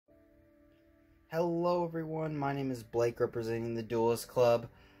Hello everyone, my name is Blake representing the Duelist Club.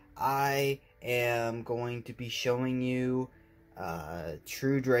 I am going to be showing you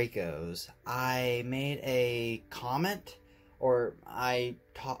True Dracos. I made a comment, or I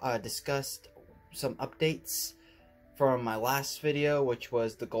discussed some updates from my last video, which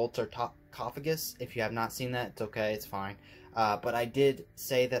was the gold sarcophagus. If you have not seen that, it's okay, it's fine. But I did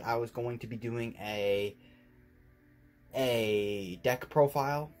say that I was going to be doing a deck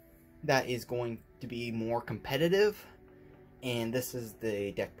profile that is going to be more competitive, and this is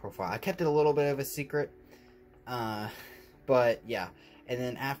the deck profile. I kept it a little bit of a secret, but yeah. And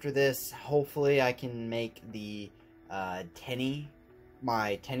then after this, hopefully I can make the my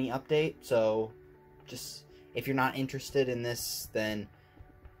Tenny update. So just, if you're not interested in this, then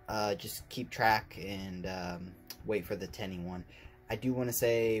just keep track and wait for the Tenny one. I do want to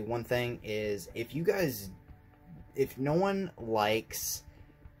say one thing is, if no one likes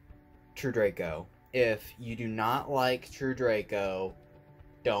True Draco, if you do not like True Draco,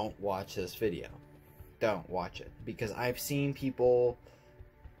 don't watch this video. Don't watch it, because I've seen people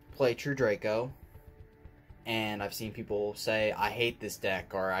play True Draco and I've seen people say, I hate this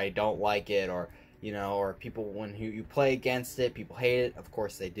deck, or I don't like it, or you know, or people, when you play against it, people hate it. Of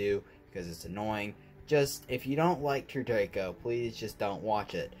course they do, because it's annoying. Just, if you don't like True Draco, please just don't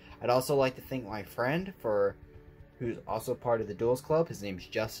watch it. I'd also like to thank my friend who's also part of the Duelist Club. His name's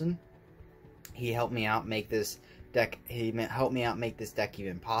Justin. He helped me out make this deck. He helped me out make this deck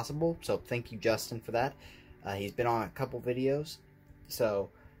even possible. So thank you, Justin, for that. He's been on a couple videos.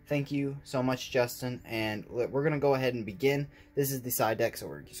 So thank you so much, Justin. And we're gonna go ahead and begin. This is the side deck, so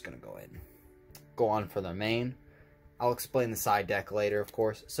we're just gonna go ahead and go on for the main. I'll explain the side deck later, of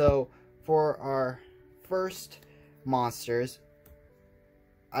course. So for our first monsters,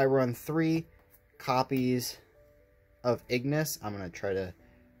 I run 3 copies of Ignis. I'm gonna try to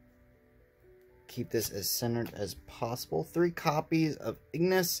keep this as centered as possible. 3 copies of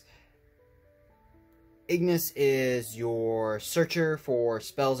Ignis. Ignis is your searcher for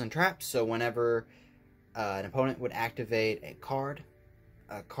spells and traps. So whenever an opponent would activate a card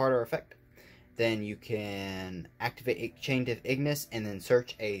or effect, then you can activate Chain of Ignis and then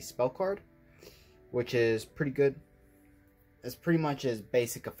search a spell card, which is pretty good. It's pretty much his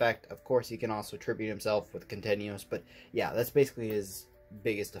basic effect. Of course, he can also tribute himself with Continuous, but yeah, that's basically his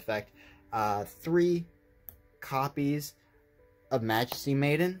biggest effect. 3 copies of Majesty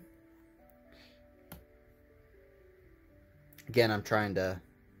Maiden. Again, I'm trying to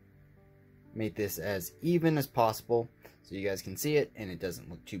make this as even as possible so you guys can see it and it doesn't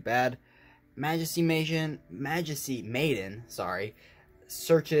look too bad. Majesty Maiden, sorry,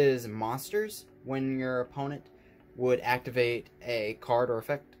 searches monsters when your opponent would activate a card or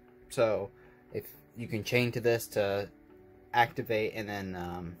effect. So if you can chain to this to activate and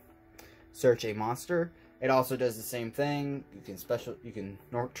then search a monster. It also does the same thing. You can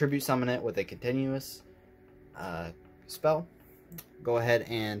tribute summon it with a continuous spell. Go ahead,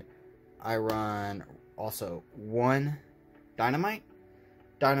 and I run also 1 Dynamite.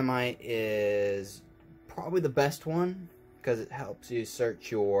 Dynamite is probably the best one because it helps you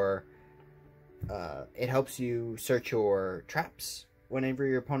search your traps whenever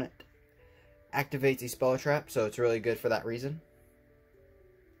your opponent activates a spell or trap. So it's really good for that reason.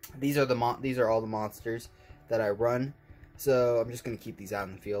 These are all the monsters that I run. So I'm just gonna keep these out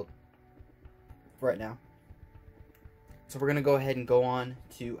in the field right now. So we're gonna go ahead and go on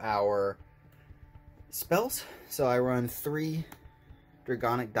to our spells. So I run 3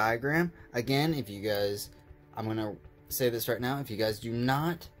 Dragonic Diagram. Again, if you guys, I'm gonna say this right now, if you guys do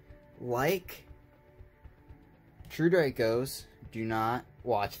not like True Dracos, do not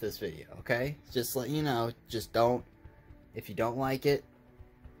watch this video, okay? Just let you know, just don't, if you don't like it,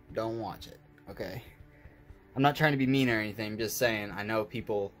 don't watch it, okay? I'm not trying to be mean or anything, I'm just saying, I know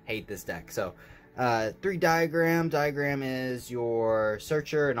people hate this deck. So 3 Diagram. Diagram is your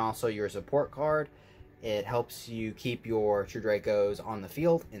searcher and also your support card. It helps you keep your True Dracos on the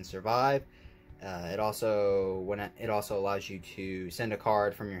field and survive. It also allows you to send a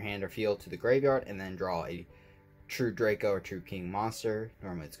card from your hand or field to the graveyard and then draw a True Draco or True King monster.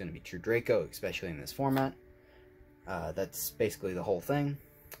 Normally it's going to be True Draco, especially in this format. That's basically the whole thing.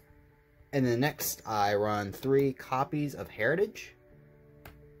 And then next, I run 3 copies of Heritage.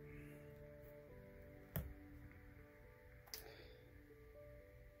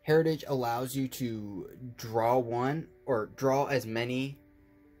 Heritage allows you to draw one, or draw as many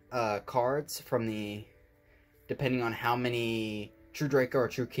cards from depending on how many True Draco or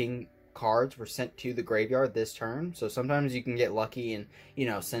True King cards were sent to the graveyard this turn. So sometimes you can get lucky and, you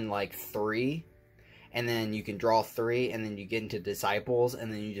know, send like 3. and then you can draw 3, and then you get into Disciples,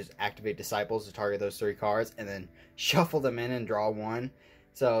 and then you just activate Disciples to target those 3 cards, and then shuffle them in and draw 1.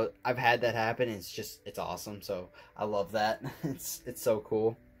 So I've had that happen. It's awesome. So I love that. It's so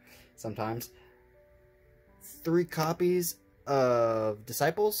cool. Sometimes 3 copies of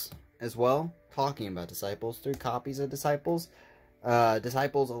Disciples as well. Talking about Disciples, 3 copies of Disciples.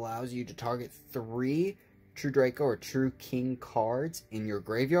 Disciples allows you to target 3 True Draco or True King cards in your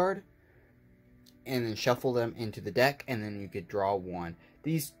graveyard, and then shuffle them into the deck, and then you could draw 1.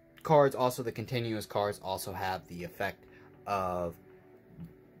 These cards, also the continuous cards, also have the effect of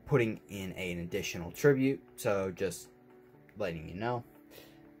putting in an additional tribute, so just letting you know.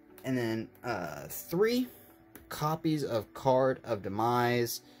 And then 3 copies of Card of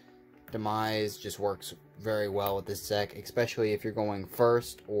Demise. Demise just works very well with this deck, especially if you're going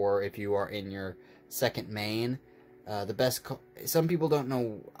first or if you are in your second main. Some people don't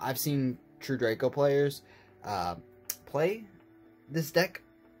know, I've seen True Draco players play this deck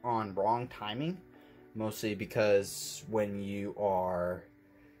on wrong timing, mostly because when you are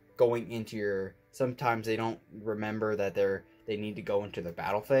going into your, sometimes they don't remember that they need to go into their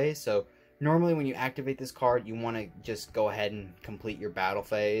battle phase. So normally when you activate this card, you want to just go ahead and complete your battle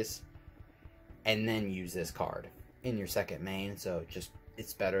phase and then use this card in your second main. So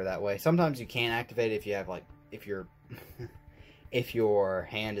it's better that way. Sometimes you can activate it if you have, like, if your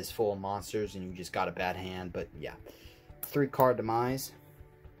hand is full of monsters and you just got a bad hand. But yeah, 3 Card Demise,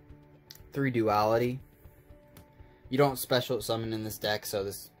 3 Duality. You don't special summon in this deck, so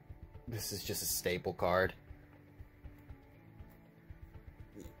this is just a staple card.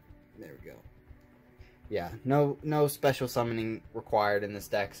 There we go. Yeah, no special summoning required in this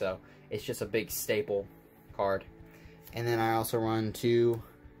deck, so it's just a big staple card. And then I also run 2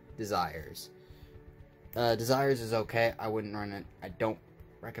 Desires. Desires is okay. I wouldn't run it. I don't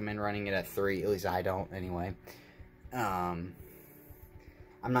recommend running it at 3. At least I don't, anyway. I'm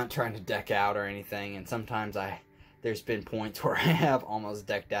not trying to deck out or anything, and sometimes there's been points where I have almost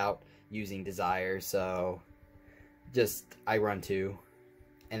decked out using Desires, so I run 2.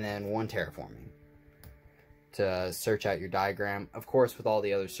 And then 1 Terraforming to search out your diagram. Of course, with all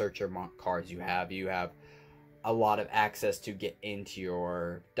the other searcher cards you have a lot of access to get into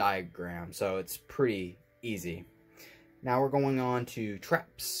your diagram, so it's pretty easy. Now we're going on to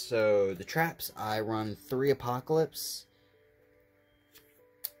traps. So the traps, I run 3 Apocalypse.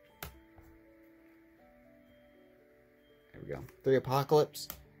 There we go. 3 Apocalypse.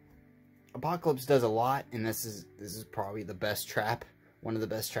 Apocalypse does a lot, and this is probably the best trap. One of the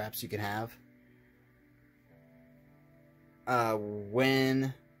best traps you can have.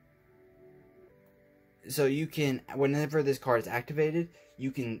 So you can, whenever this card is activated,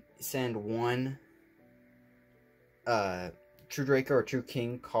 you can send 1 True Draco or True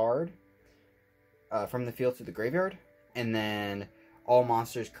King card from the field to the graveyard, and then all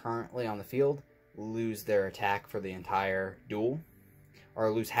monsters currently on the field lose their attack for the entire duel, or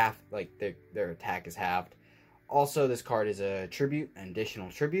lose half, like their attack is halved. Also, this card is a tribute, an additional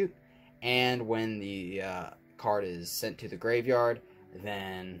tribute, and when the card is sent to the graveyard,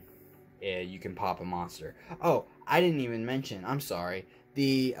 then you can pop a monster. Oh, I didn't even mention, I'm sorry,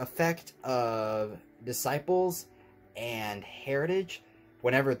 the effect of Disciples and Heritage,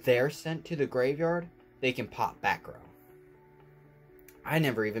 whenever they're sent to the graveyard, they can pop back row. I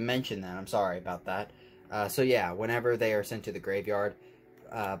never even mentioned that, I'm sorry about that. So yeah, whenever they are sent to the graveyard,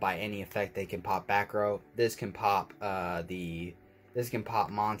 by any effect, they can pop back row. This can pop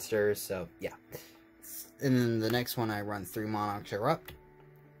monsters, so yeah. And then the next one, I run 3 Monarchs Erupt.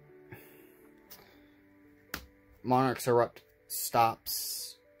 Monarchs Erupt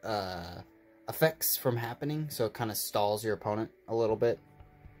stops effects from happening, so it kind of stalls your opponent a little bit.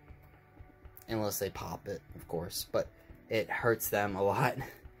 Unless they pop it, of course, but it hurts them a lot.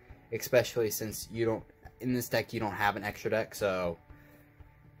 Especially since in this deck, you don't have an extra deck, so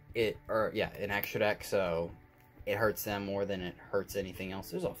an extra deck, so it hurts them more than it hurts anything else.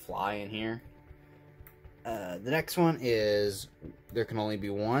 There's a fly in here. The next one is There Can Only Be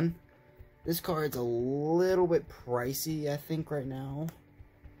One. This card's a little bit pricey, I think, right now.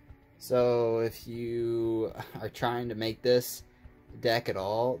 So if you are trying to make this deck at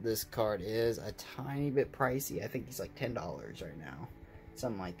all, this card is a tiny bit pricey. I think he's like $10 right now,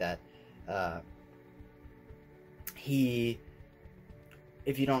 something like that.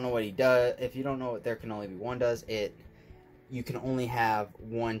 If you don't know what he does, if you don't know what There Can Only Be One does, you can only have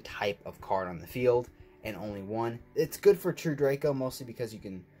 1 type of card on the field, and only 1. It's good for True Draco, mostly because you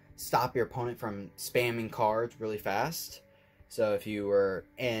can stop your opponent from spamming cards really fast. So if you were,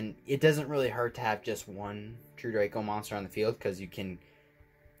 and it doesn't really hurt to have just 1 True Draco monster on the field, because you can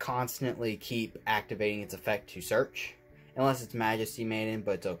constantly keep activating its effect to search. Unless it's Majesty Maiden,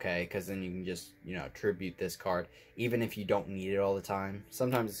 but it's okay, because then you can just, you know, tribute this card, even if you don't need it all the time.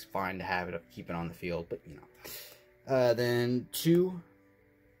 Sometimes it's fine to have it, keep it on the field, but, you know. Then 2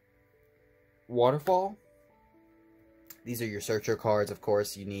 Waterfall. These are your searcher cards, of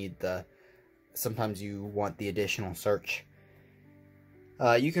course. You need the, sometimes you want the additional search.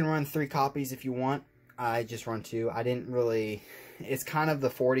 You can run 3 copies if you want. I just run 2. I didn't really, it's kind of the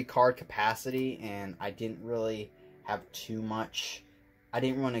 40 card capacity, and I didn't really have too much. I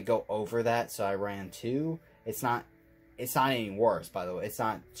didn't want to go over that, so I ran 2. It's not any worse, by the way. It's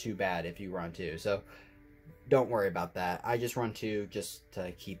not too bad if you run 2, so don't worry about that. I just run 2 just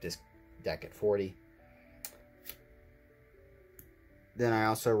to keep this deck at 40. Then I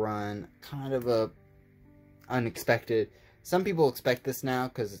also run kind of a unexpected. Some people expect this now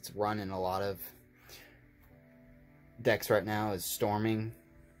because it's run in a lot of decks right now, is Storming.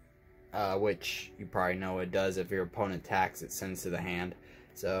 Which you probably know it does. If your opponent attacks, it sends to the hand.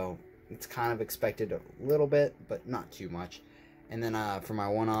 So it's kind of expected a little bit, but not too much. And then for my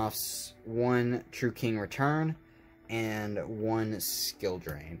one-offs, 1 True King Return and 1 Skill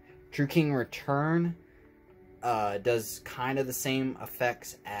Drain. True King Return does kind of the same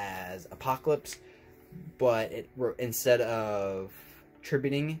effects as Apocalypse, but instead of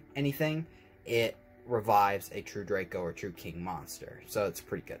tributing anything, it revives a True Draco or True King monster. So it's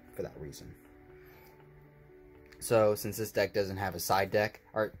pretty good for that reason. So since this deck doesn't have a side deck,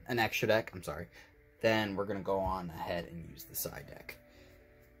 or an extra deck, I'm sorry, then we're going to go on ahead and use the side deck.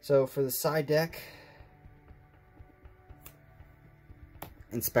 So for the side deck,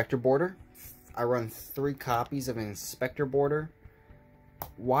 Inspector Border. I run 3 copies of Inspector Border.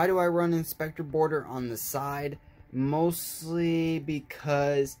 Why do I run Inspector Border on the side? Mostly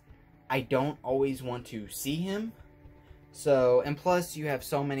because I don't always want to see him. So, and plus you have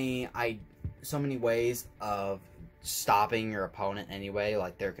so many ways of stopping your opponent anyway.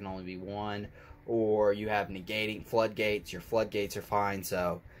 Like there can only be 1, or you have negating floodgates. Your floodgates are fine.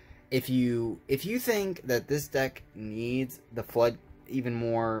 So if you think that this deck needs the flood even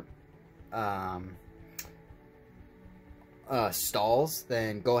more stalls,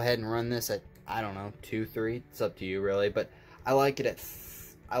 then go ahead and run this at, I don't know, 2, 3. It's up to you really, but I like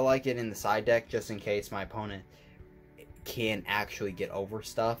it in the side deck just in case my opponent can actually get over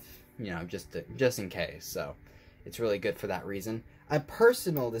stuff, you know, just in case. So it's really good for that reason. A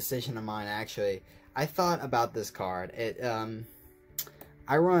personal decision of mine, actually, I thought about this card.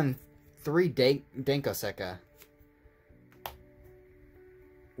 I run 3 Denkoseka.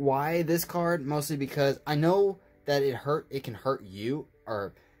 Why this card? Mostly because I know that it can hurt you,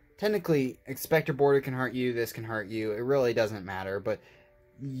 or technically Inspector Border can hurt you, this can hurt you. It really doesn't matter, but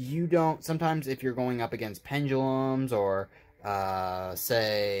you don't, sometimes if you're going up against pendulums or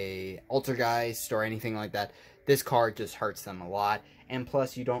say Altergeist or anything like that, this card just hurts them a lot. And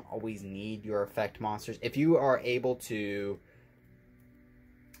plus you don't always need your effect monsters. If you are able to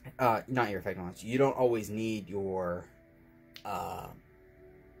not your effect monsters, you don't always need your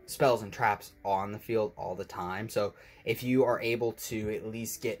spells and traps on the field all the time. So if you are able to at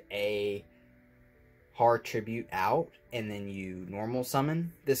least get a hard tribute out, and then you normal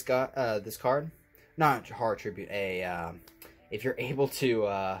summon this guy, this card, not hard tribute, if you're able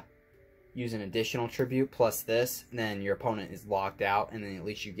to use an additional tribute plus this, then your opponent is locked out, and then at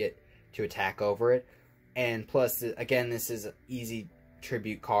least you get to attack over it. And plus, again, this is an easy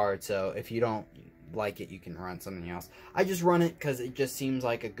tribute card, so if you don't like it, you can run something else. I just run it because it just seems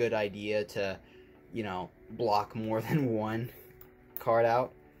like a good idea to, you know, block more than 1 card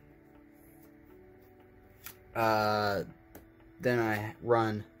out. Then I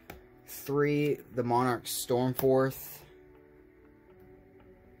run 3, the Monarch Stormforth.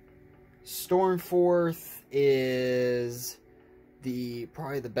 Stormforth is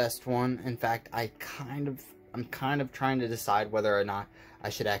probably the best one. In fact, I'm kind of trying to decide whether or not I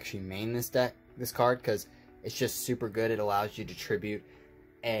should actually main this card, because it's just super good. It allows you to tribute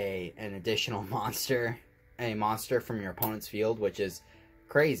an additional monster, a monster from your opponent's field, which is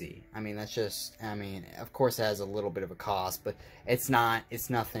crazy. I mean, that's just, I mean, of course it has a little bit of a cost, but it's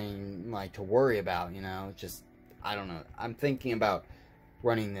nothing like to worry about, you know. Just, I don't know. I'm thinking about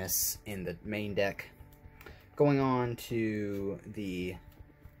running this in the main deck. Going on to the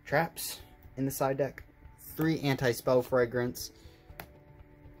traps in the side deck. 3 Anti-Spell Fragrance.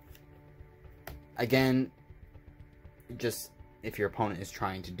 Again, just if your opponent is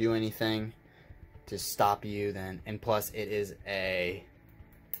trying to do anything to stop you, then, and plus it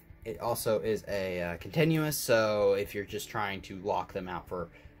also is a continuous, so if you're just trying to lock them out for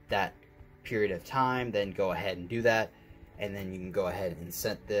that period of time, then go ahead and do that. and then you can go ahead and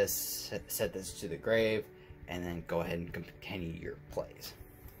set this to the grave, and then go ahead and continue your plays.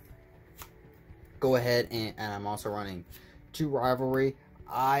 Go ahead and I'm also running 2 rivalry.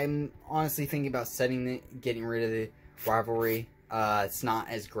 I'm honestly thinking about getting rid of the rivalry. It's not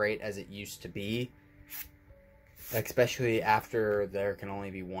as great as it used to be, especially after there can only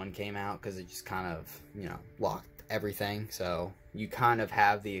be 1 came out, because it just kind of, you know, locked everything. So you kind of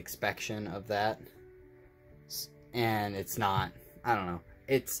have the expectation of that, and it's not, I don't know,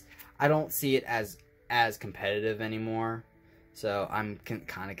 I don't see it as competitive anymore. So I'm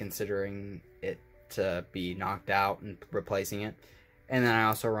kind of considering it to be knocked out and replacing it. And then I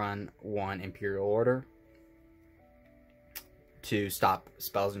also run 1 Imperial Order to stop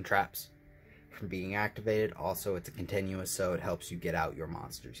spells and traps from being activated. Also, it's a continuous, so it helps you get out your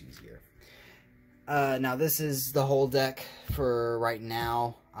monsters easier. Now this is the whole deck for right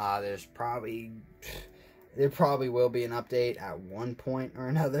now. There probably will be an update at one point or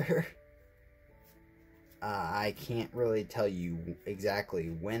another. I can't really tell you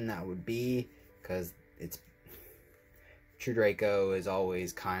exactly when that would be, because True Draco is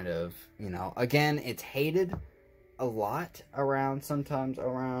always kind of, you know, again, it's hated a lot sometimes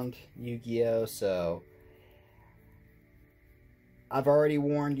around Yu-Gi-Oh! So I've already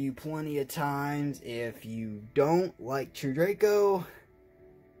warned you plenty of times, if you don't like True Draco,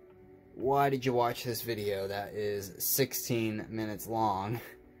 why did you watch this video that is 16 minutes long?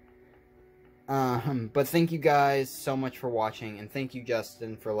 But thank you guys so much for watching, and thank you,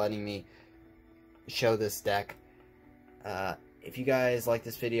 Justin, for letting me show this deck. If you guys like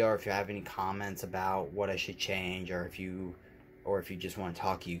this video, or if you have any comments about what I should change, or if you just want to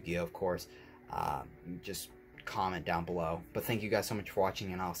talk Yu-Gi-Oh, of course, just comment down below. But thank you guys so much for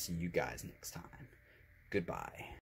watching, and I'll see you guys next time. Goodbye.